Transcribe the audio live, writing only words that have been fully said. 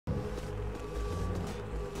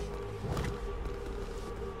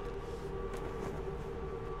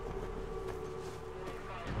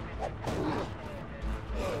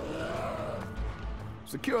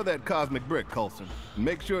Secure that cosmic brick, Coulson, and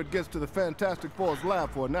make sure it gets to the Fantastic Four's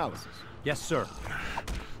lab for analysis. Yes, sir.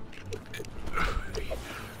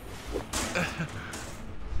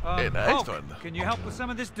 Hey, nice Hulk, one. can you help with some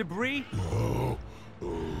of this debris?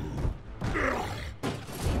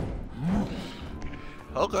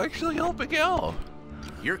 Hulk actually helping out.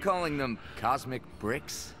 You're calling them cosmic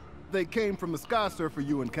bricks? They came from the Sky Surfer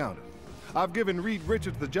you encountered. I've given Reed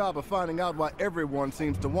Richards the job of finding out why everyone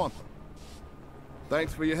seems to want them.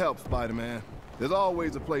 Thanks for your help, Spider-Man. There's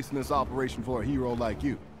always a place in this operation for a hero like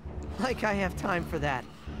you. Like I have time for that.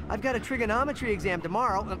 I've got a trigonometry exam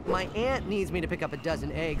tomorrow. My aunt needs me to pick up a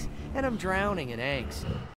dozen eggs, and I'm drowning in eggs.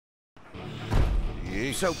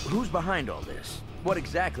 Yeesh. So, who's behind all this? What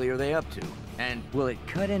exactly are they up to? And will it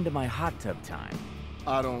cut into my hot tub time?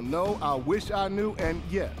 I don't know, I wish I knew, and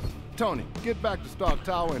yes. Tony, get back to Stark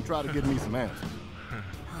Tower and try to get me some answers.